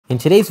In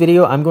today's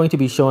video, I'm going to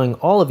be showing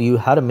all of you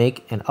how to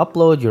make and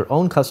upload your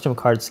own custom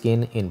card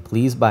skin in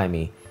Pls Buy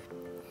Me.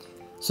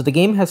 So the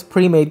game has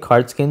pre-made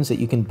card skins that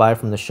you can buy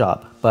from the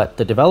shop, but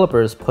the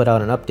developers put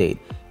out an update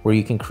where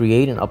you can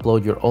create and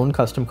upload your own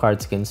custom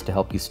card skins to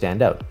help you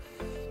stand out.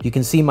 You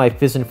can see my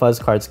Fizz and Fuzz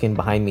card skin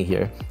behind me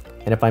here,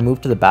 and if I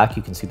move to the back,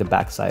 you can see the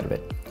back side of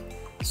it.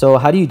 So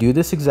how do you do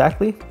this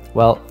exactly?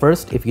 Well,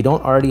 first, if you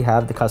don't already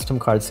have the custom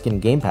card skin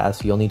Game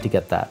Pass, you'll need to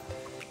get that.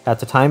 At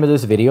the time of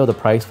this video, the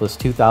price was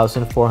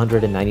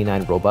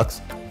 2,499 Robux,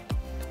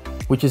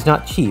 which is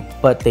not cheap,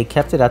 but they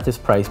kept it at this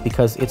price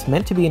because it's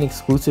meant to be an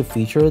exclusive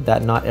feature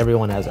that not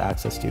everyone has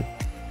access to.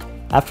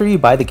 After you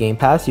buy the Game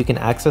Pass, you can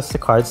access the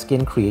card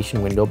skin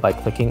creation window by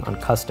clicking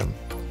on Custom.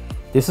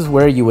 This is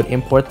where you would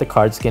import the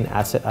card skin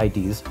asset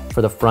IDs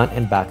for the front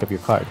and back of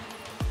your card.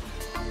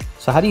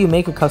 So how do you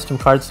make a custom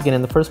card skin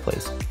in the first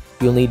place?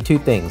 You'll need two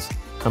things.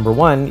 Number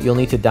one, you'll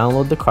need to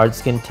download the card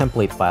skin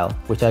template file,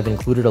 which I've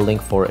included a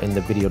link for in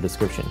the video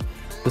description.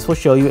 This will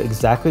show you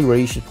exactly where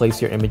you should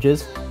place your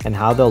images and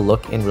how they'll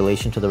look in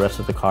relation to the rest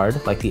of the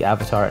card, like the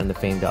avatar and the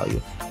fame value.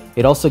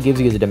 It also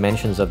gives you the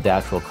dimensions of the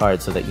actual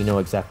card so that you know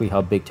exactly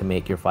how big to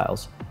make your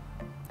files.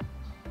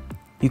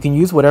 You can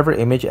use whatever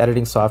image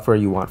editing software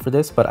you want for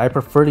this, but I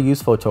prefer to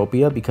use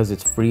Photopea because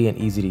it's free and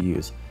easy to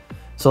use.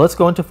 So let's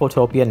go into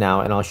Photopea now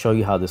and I'll show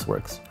you how this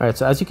works. Alright,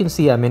 so as you can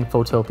see, I'm in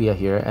Photopea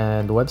here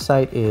and the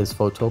website is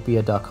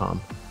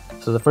photopea.com.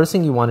 So the first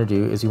thing you want to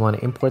do is you want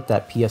to import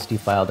that PSD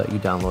file that you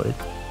downloaded.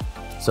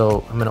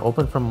 So I'm going to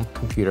open from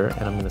computer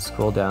and I'm going to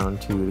scroll down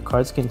to the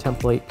card skin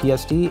template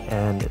PSD,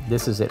 and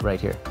this is it right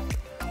here.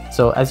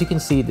 So as you can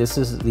see, this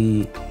is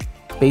the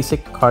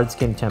basic card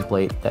skin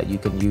template that you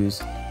can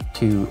use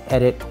to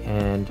edit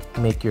and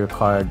make your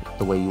card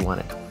the way you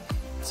want it.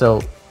 So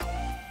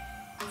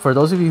for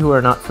those of you who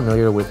are not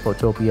familiar with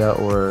Photopea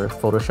or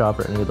Photoshop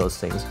or any of those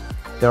things,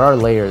 there are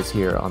layers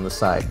here on the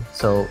side.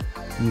 So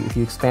if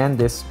you expand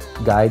this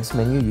guides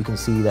menu, you can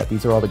see that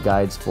these are all the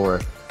guides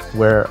for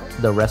where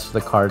the rest of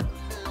the card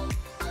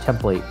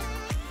template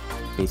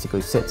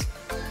basically sits.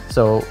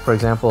 So for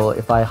example,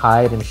 if I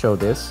hide and show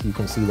this, you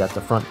can see that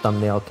the front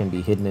thumbnail can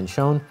be hidden and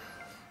shown,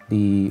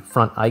 the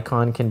front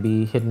icon can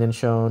be hidden and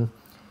shown,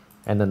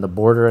 and then the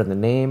border and the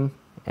name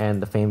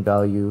and the fame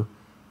value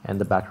and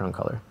the background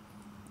color.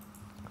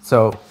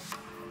 So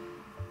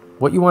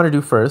what you want to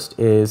do first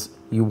is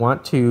you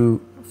want to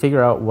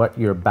figure out what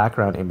your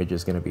background image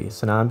is going to be.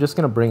 So now I'm just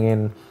going to bring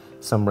in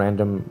some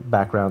random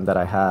background that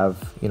I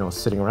have,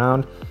 sitting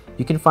around.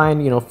 You can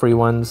find, free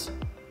ones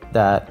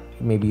that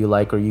maybe you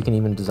like, or you can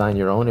even design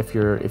your own if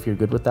you're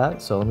good with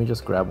that. So let me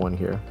just grab one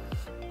here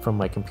from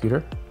my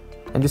computer.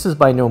 And this is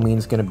by no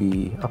means going to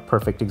be a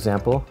perfect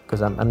example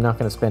because I'm not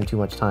going to spend too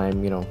much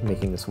time,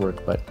 making this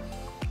work, but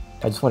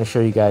I just want to show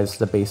you guys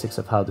the basics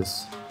of how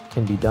this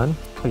can be done.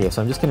 Okay,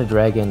 so I'm just going to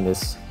drag in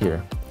this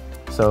here.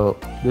 So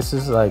this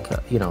is like,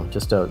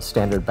 just a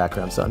standard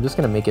background. So I'm just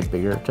going to make it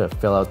bigger to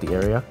fill out the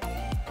area.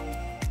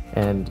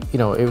 And,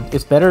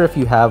 it's better if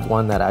you have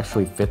one that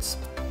actually fits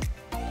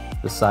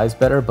the size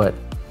better, but,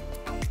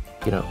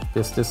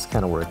 this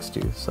kind of works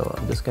too. So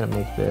I'm just going to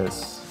make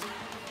this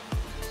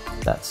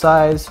that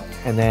size.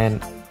 And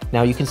then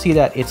now you can see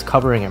that it's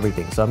covering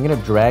everything. So I'm going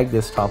to drag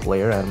this top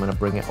layer and I'm going to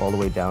bring it all the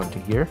way down to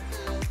here.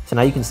 So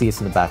now you can see it's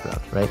in the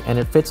background, right? And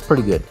it fits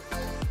pretty good.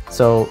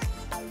 So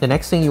the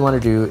next thing you want to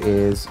do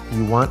is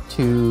you want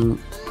to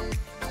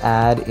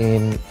add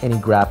in any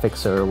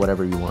graphics or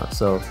whatever you want.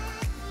 So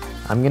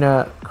I'm going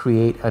to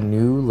create a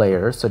new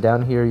layer. So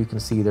down here you can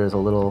see there's a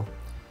little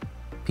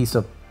piece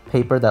of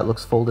paper that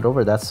looks folded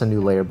over. That's the new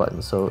layer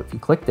button. So if you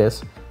click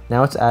this,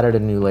 now it's added a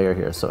new layer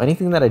here. So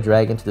anything that I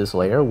drag into this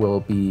layer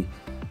will be,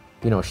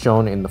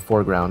 shown in the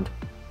foreground,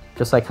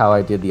 just like how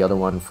I did the other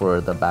one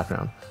for the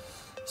background.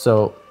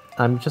 So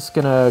I'm just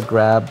gonna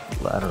grab,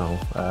 I don't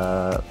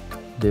know,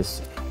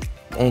 this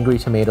angry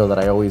tomato that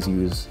I always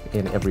use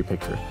in every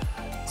picture.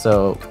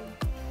 So,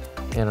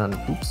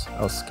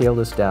 I'll scale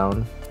this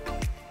down.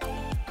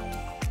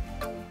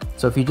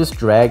 So if you just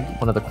drag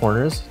one of the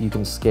corners, you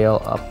can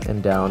scale up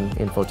and down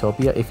in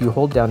Photopea. If you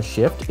hold down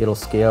Shift, it'll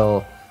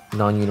scale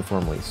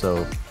non-uniformly.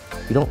 So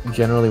you don't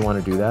generally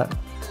want to do that.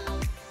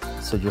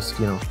 So just,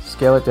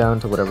 scale it down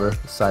to whatever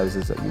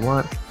sizes that you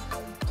want.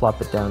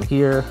 Plop it down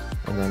here,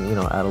 and then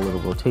add a little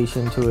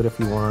rotation to it if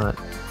you want.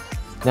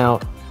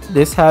 Now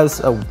this has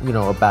a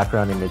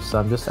background image, so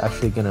I'm just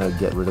actually gonna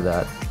get rid of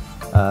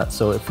that.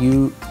 So if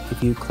you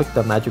click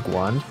the magic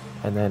wand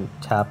and then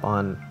tap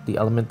on the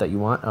element that you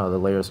want, the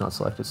layer is not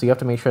selected, so you have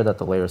to make sure that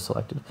the layer is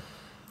selected,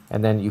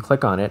 and then you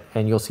click on it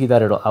and you'll see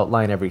that it'll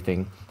outline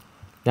everything.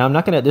 Now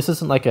this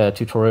isn't like a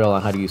tutorial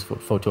on how to use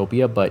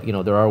Photopea, but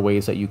there are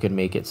ways that you can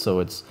make it so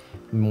it's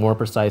more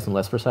precise and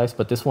less precise,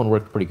 but this one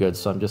worked pretty good.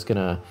 So I'm just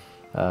gonna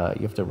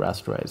you have to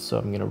rasterize. So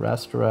I'm going to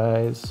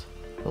rasterize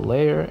the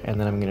layer and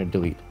then I'm going to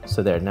delete.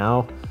 So there,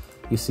 now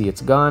you see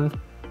it's gone.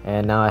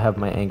 And now I have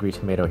my angry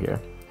tomato here.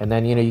 And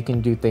then, you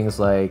can do things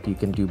like you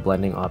can do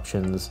blending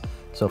options.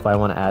 So if I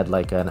want to add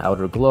like an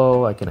outer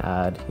glow, I can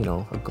add,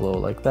 a glow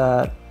like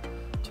that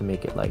to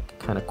make it like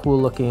kind of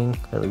cool looking.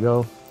 There we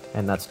go.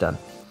 And that's done.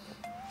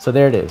 So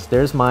there it is.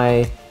 There's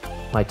my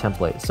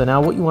template. So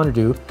now what you want to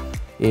do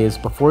is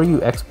before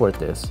you export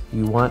this,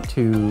 you want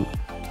to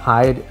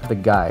hide the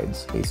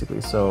guides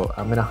basically. So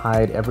I'm going to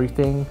hide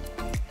everything.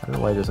 I don't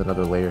know why there's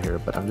another layer here,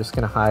 but I'm just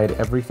going to hide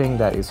everything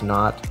that is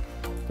not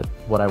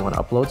what I want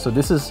to upload. So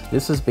this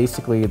is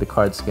basically the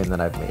card skin that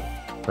I've made,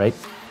 right?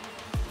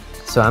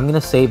 So I'm going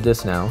to save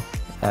this now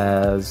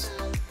as,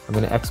 I'm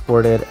going to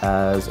export it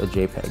as a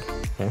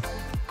JPEG, okay?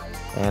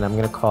 And I'm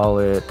going to call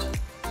it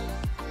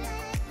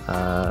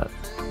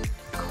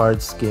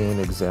card skin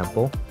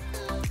example.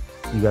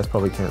 You guys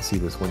probably can't see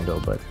this window,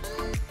 but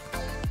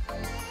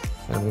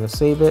and I'm going to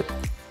save it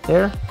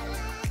there,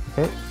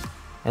 okay?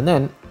 And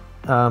then,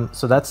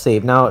 so that's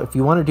saved. Now, if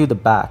you want to do the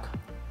back,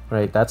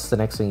 right, that's the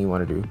next thing you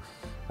want to do.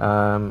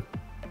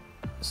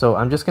 So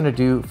I'm just going to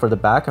do, for the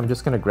back, I'm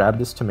just going to grab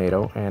this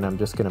tomato and I'm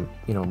just going to,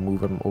 you know,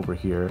 move him over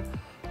here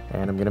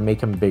and I'm going to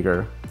make him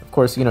bigger. Of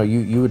course, you know,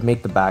 you would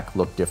make the back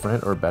look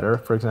different or better,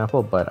 for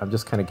example, but I'm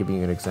just kind of giving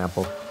you an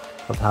example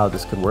of how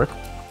this could work.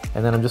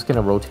 And then I'm just going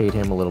to rotate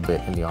him a little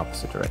bit in the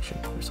opposite direction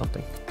or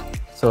something.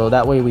 So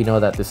that way we know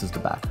that this is the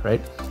back,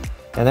 right?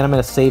 And then I'm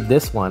going to save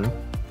this one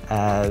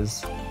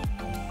as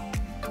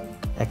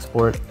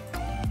export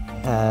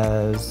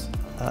as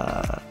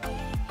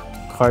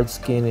card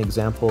skin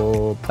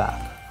example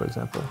back, for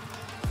example.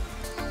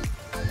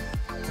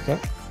 Okay,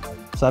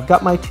 so I've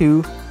got my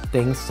two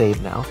things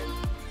saved now.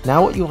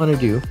 Now what you want to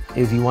do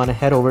is you want to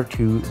head over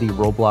to the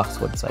Roblox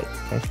website,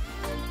 okay?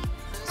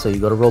 So you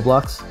go to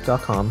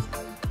roblox.com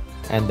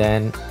and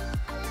then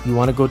you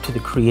want to go to the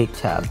Create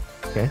tab,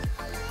 okay?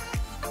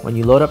 When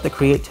you load up the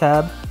Create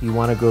tab, you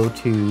want to go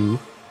to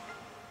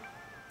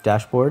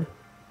Dashboard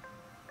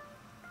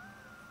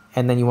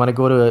and then you want to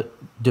go to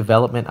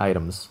Development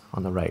Items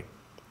on the right,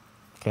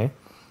 okay?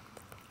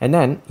 And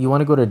then you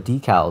want to go to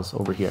Decals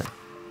over here.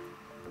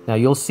 Now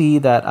you'll see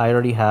that I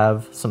already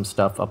have some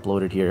stuff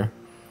uploaded here,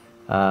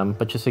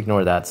 but just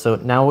ignore that. So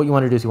now what you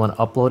want to do is you want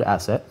to upload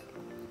asset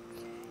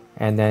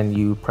and then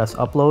you press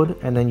upload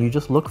and then you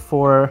just look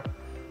for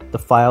the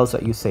files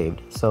that you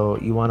saved. So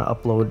you want to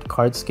upload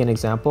card skin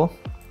example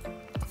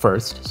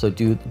first. So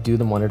do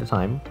them one at a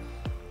time.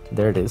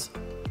 There it is.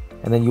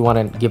 And then you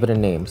want to give it a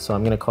name. So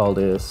I'm going to call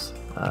this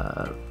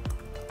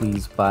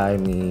Please Buy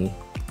Me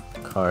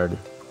Card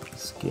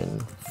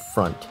Skin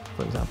Front,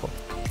 for example.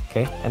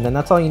 Okay, and then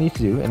that's all you need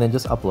to do, and then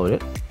just upload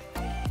it.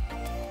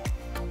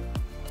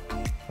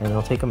 And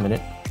it'll take a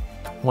minute.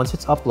 Once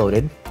it's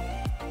uploaded,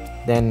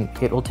 then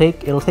it'll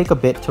take a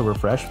bit to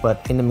refresh,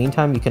 but in the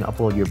meantime you can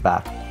upload your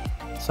back.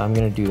 So I'm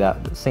going to do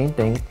that, the same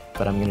thing,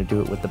 but I'm going to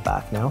do it with the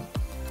back now.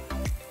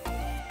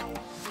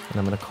 And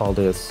I'm going to call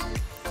this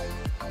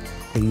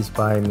Please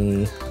Buy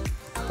Me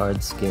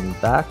Card Skin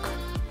Back.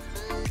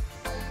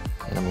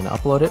 And I'm going to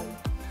upload it.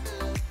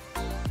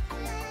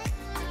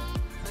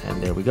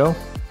 And there we go.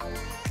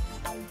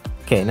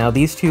 Okay, now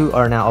these two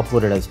are now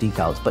uploaded as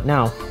decals, but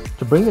now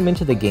to bring them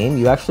into the game,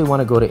 you actually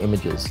want to go to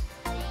images.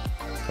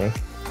 Okay,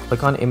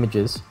 click on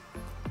images,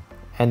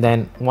 and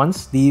then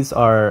once these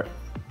are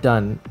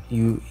done,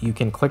 you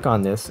can click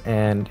on this,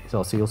 and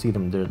so you'll see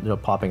them, they're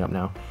popping up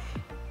now.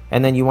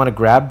 And then you want to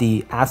grab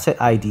the asset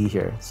ID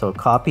here. So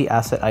copy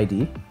asset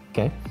ID,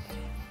 okay?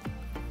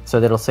 So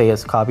that'll say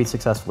it's copied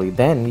successfully.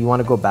 Then you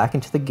want to go back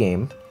into the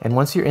game, and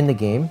once you're in the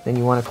game, then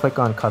you want to click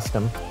on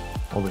custom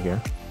over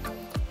here.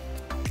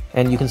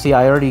 And you can see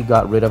I already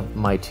got rid of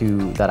my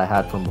two that I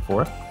had from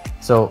before.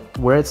 So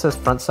where it says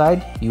front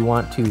side, you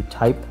want to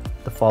type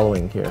the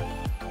following here.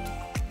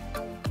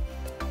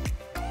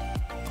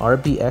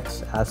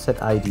 RBX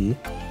asset ID :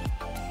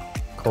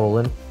 /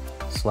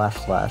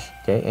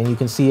 okay, and you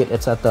can see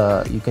it's at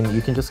the, you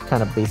can just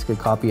kind of basically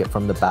copy it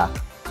from the back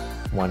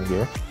one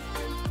here.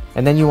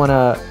 And then you want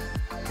to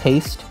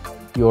paste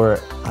your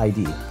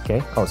ID,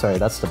 okay? Oh, sorry,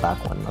 that's the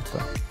back one, not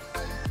the,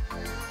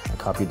 I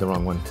copied the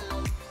wrong one.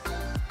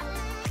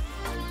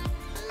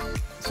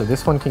 So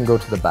this one can go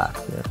to the back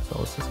here. So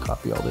let's just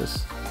copy all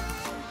this,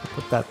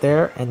 put that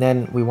there, and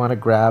then we want to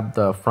grab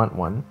the front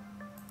one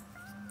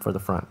for the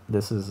front.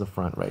 This is the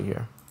front right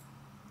here.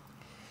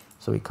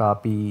 So we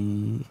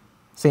copy,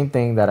 same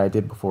thing that I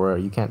did before.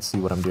 You can't see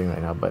what I'm doing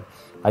right now, but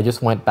I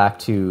just went back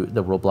to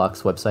the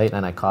Roblox website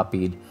and I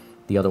copied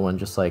the other one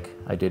just like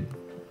I did.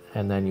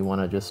 And then you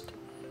want to just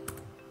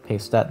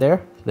paste that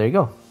there. There you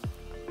go.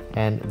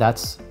 And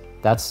that's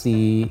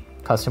the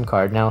custom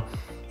card. Now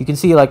you can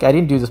see, like, I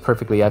didn't do this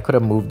perfectly. I could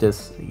have moved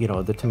this, you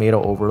know, the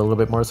tomato over a little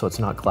bit more so it's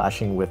not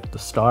clashing with the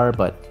star,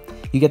 but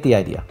you get the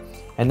idea.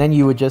 And then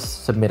you would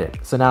just submit it.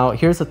 So now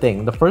here's the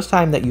thing. The first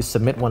time that you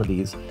submit one of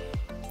these,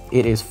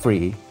 it is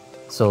free.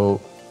 So,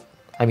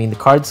 I mean, the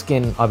card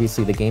skin,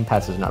 obviously the Game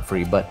Pass is not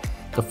free, but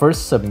the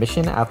first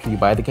submission after you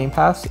buy the Game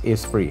Pass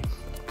is free.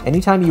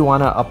 Anytime you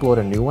want to upload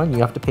a new one, you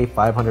have to pay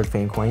 500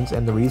 fame coins.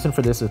 And the reason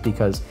for this is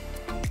because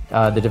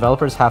the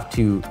developers have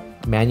to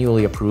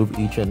manually approve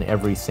each and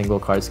every single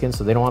card skin,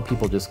 so they don't want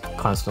people just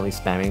constantly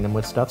spamming them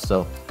with stuff,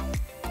 so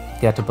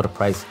you have to put a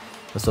price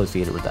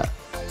associated with that.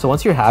 So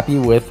once you're happy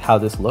with how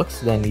this looks,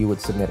 then you would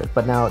submit it.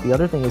 But now the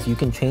other thing is you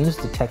can change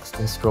the text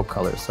and stroke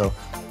color. So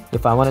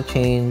If I want to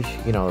change,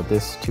 you know,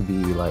 this to be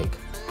like,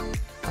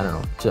 I don't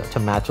know, to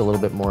match a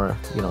little bit more,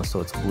 you know,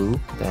 so it's blue,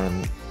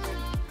 then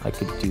I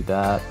could do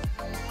that.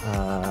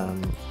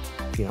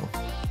 You know,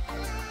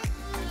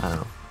 I don't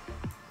know.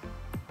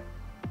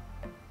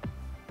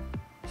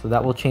 So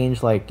that will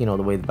change, like, you know,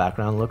 the way the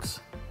background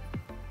looks.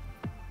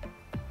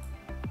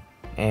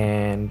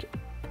 And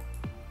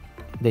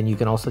then you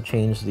can also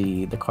change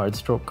the card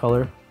stroke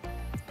color,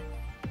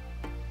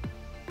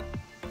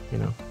 you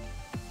know,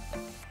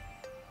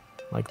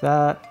 like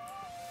that.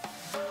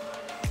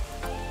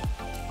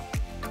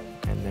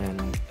 And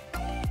then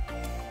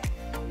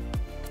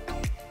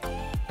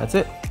that's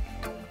it.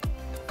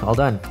 All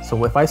done.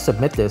 So if I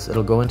submit this,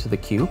 it'll go into the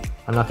queue.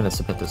 I'm not going to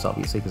submit this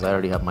obviously because I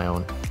already have my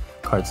own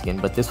card skin,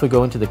 but this would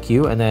go into the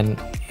queue, and then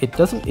it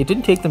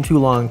didn't take them too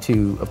long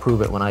to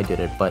approve it when I did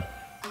it, but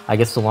I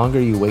guess the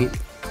longer you wait,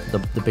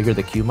 the bigger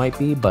the queue might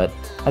be, but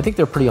I think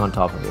they're pretty on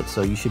top of it,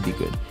 so you should be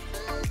good.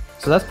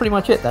 So that's pretty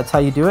much it. That's how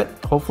you do it.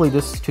 Hopefully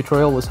this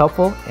tutorial was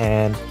helpful,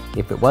 and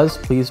if it was,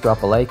 please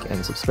drop a like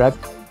and subscribe,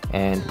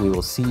 and we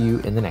will see you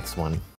in the next one.